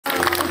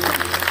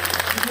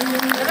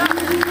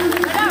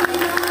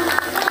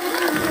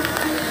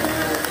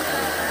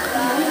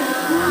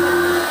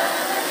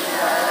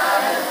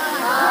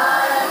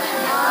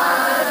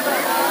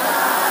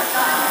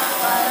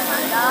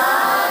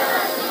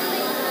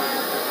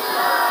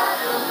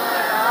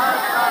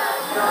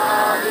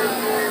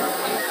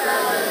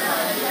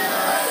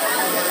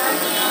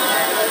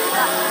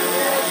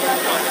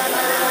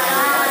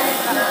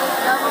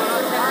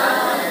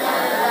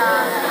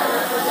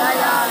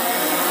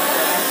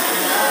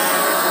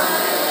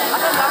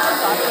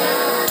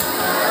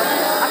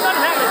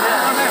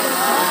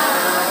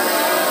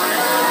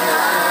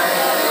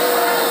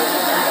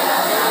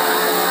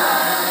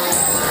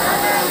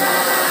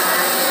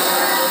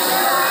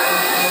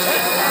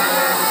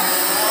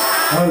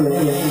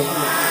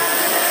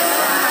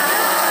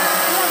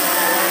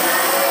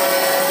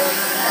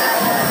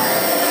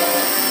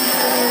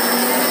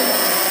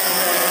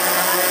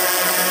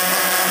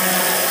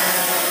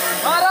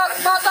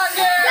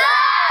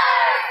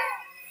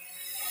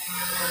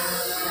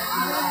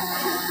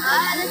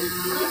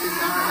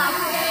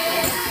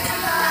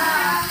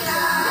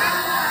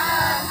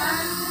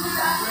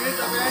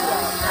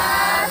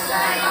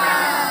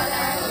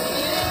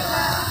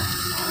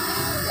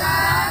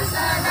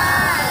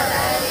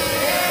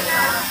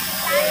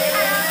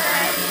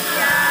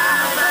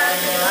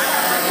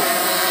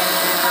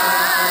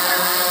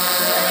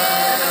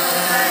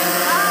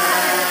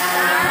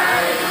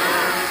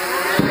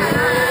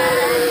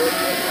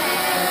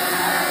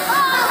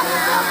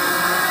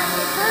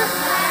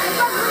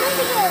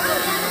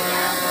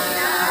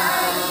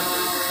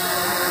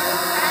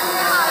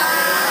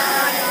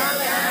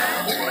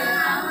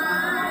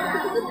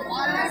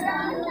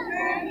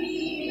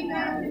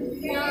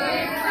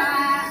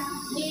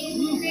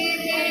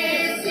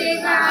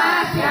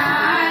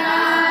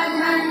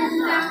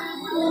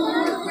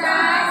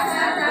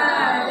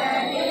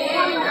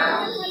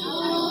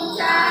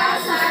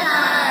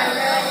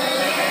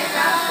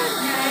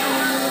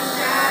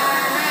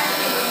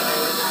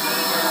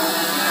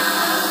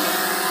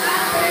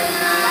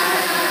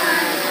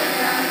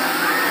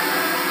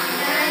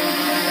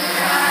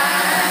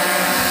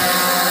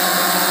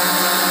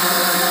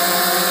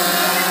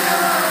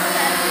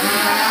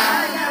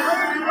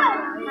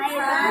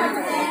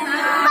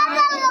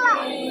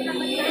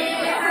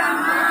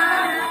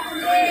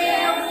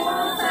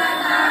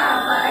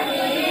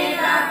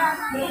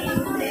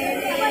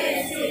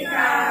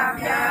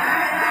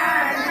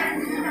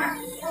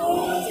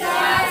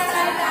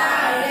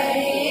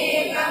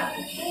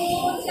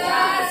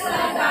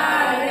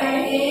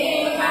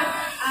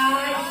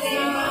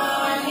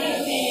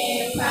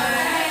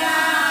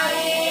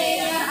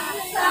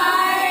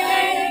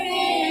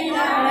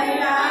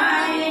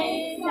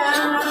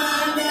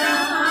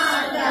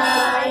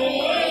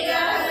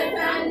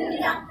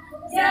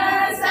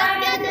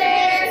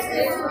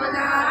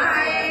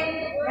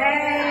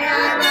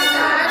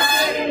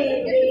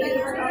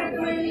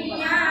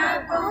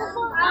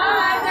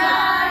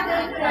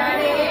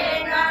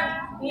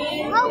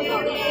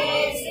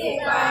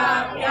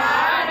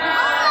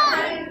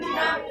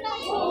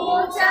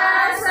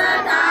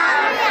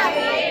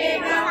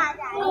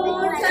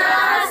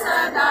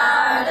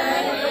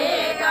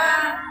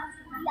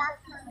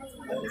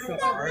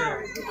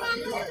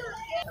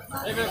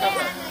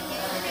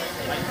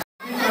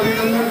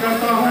अभिनंदन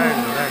करता हूँ।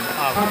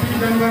 26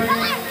 जनवरी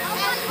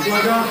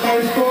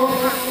 2023 को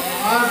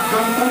आज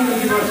गणतंत्र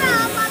दिवस है।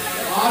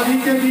 आज ही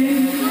के दिन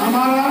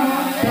हमारा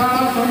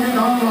प्यारा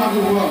संविधान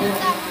लागू हुआ।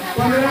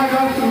 15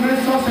 अगस्त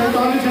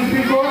 1947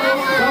 ईस्वी को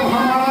जब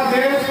हमारा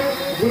देश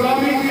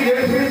गुलामी की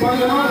देश में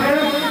बंधना से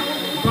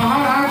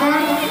बाहर आकर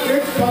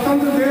एक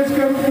स्वतंत्र देश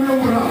के रूप में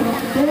उभरा,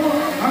 तो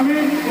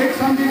हमें एक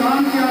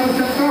संविधान की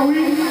आवश्यकता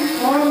हुई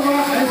और वह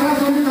ऐसा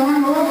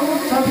संविधान हो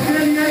सबके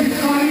लिए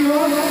हितकारी हो,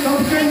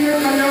 सबके लिए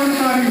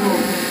कल्याणकारी हो।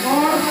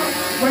 और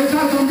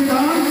वैसा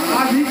संविधान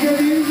आज ही के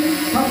दिन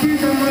 26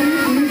 जनवरी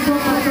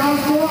 1950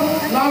 को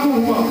लागू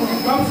हुआ।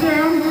 तब से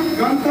हम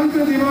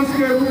गणतंत्र दिवस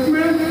के रूप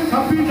में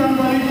 26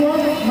 जनवरी को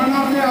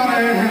मनाते आ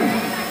रहे हैं।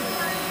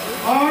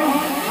 और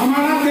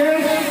हमारा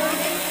देश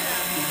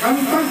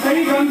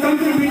कई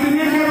गणतंत्र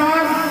बीतने के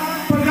बाद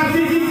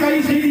प्रगति की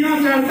कई सीढ़ियां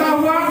चढ़ता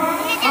हुआ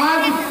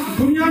आज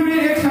दुनिया में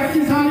एक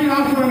शक्तिशाली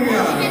राष्ट्र बन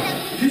गया,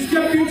 जिसके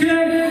पीछे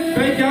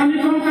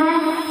वैज्ञानिकों का,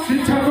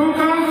 शिक्षकों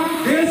का,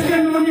 देश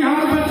के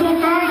नौनिहाल बच्चों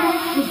का,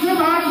 उसके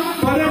बाद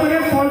बड़े बड़े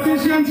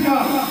पॉलिटिशियंस का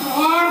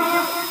और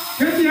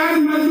खेतिहर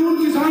मजदूर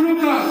किसानों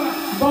का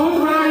बहुत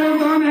बड़ा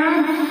योगदान है।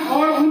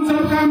 और उन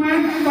सबका मैं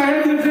तहे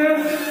दिल से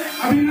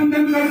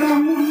अभिनंदन करता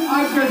हूँ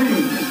आज के दिन।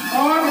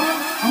 और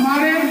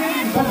हमारे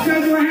बच्चे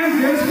जो हैं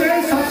देश के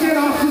सबसे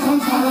राष्ट्रीय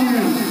संसाधन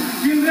हैं।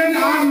 Children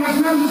are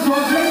national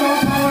resources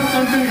of our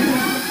country.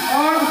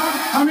 और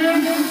हमें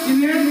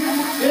इन्हें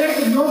एक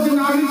योग्य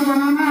नागरिक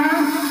बनाना है।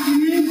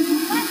 इन्हीं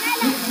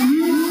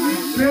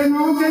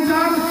प्रेरणाओं के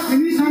साथ,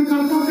 इन्हीं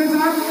संकल्पों के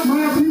साथ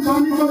मैं अपनी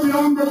वाणी को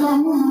विराम देता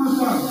हूँ।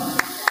 नमस्कार।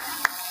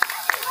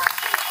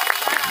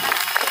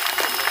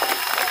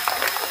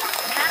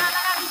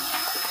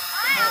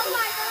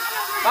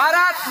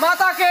 भारत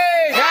माता की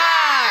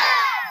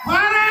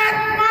जय।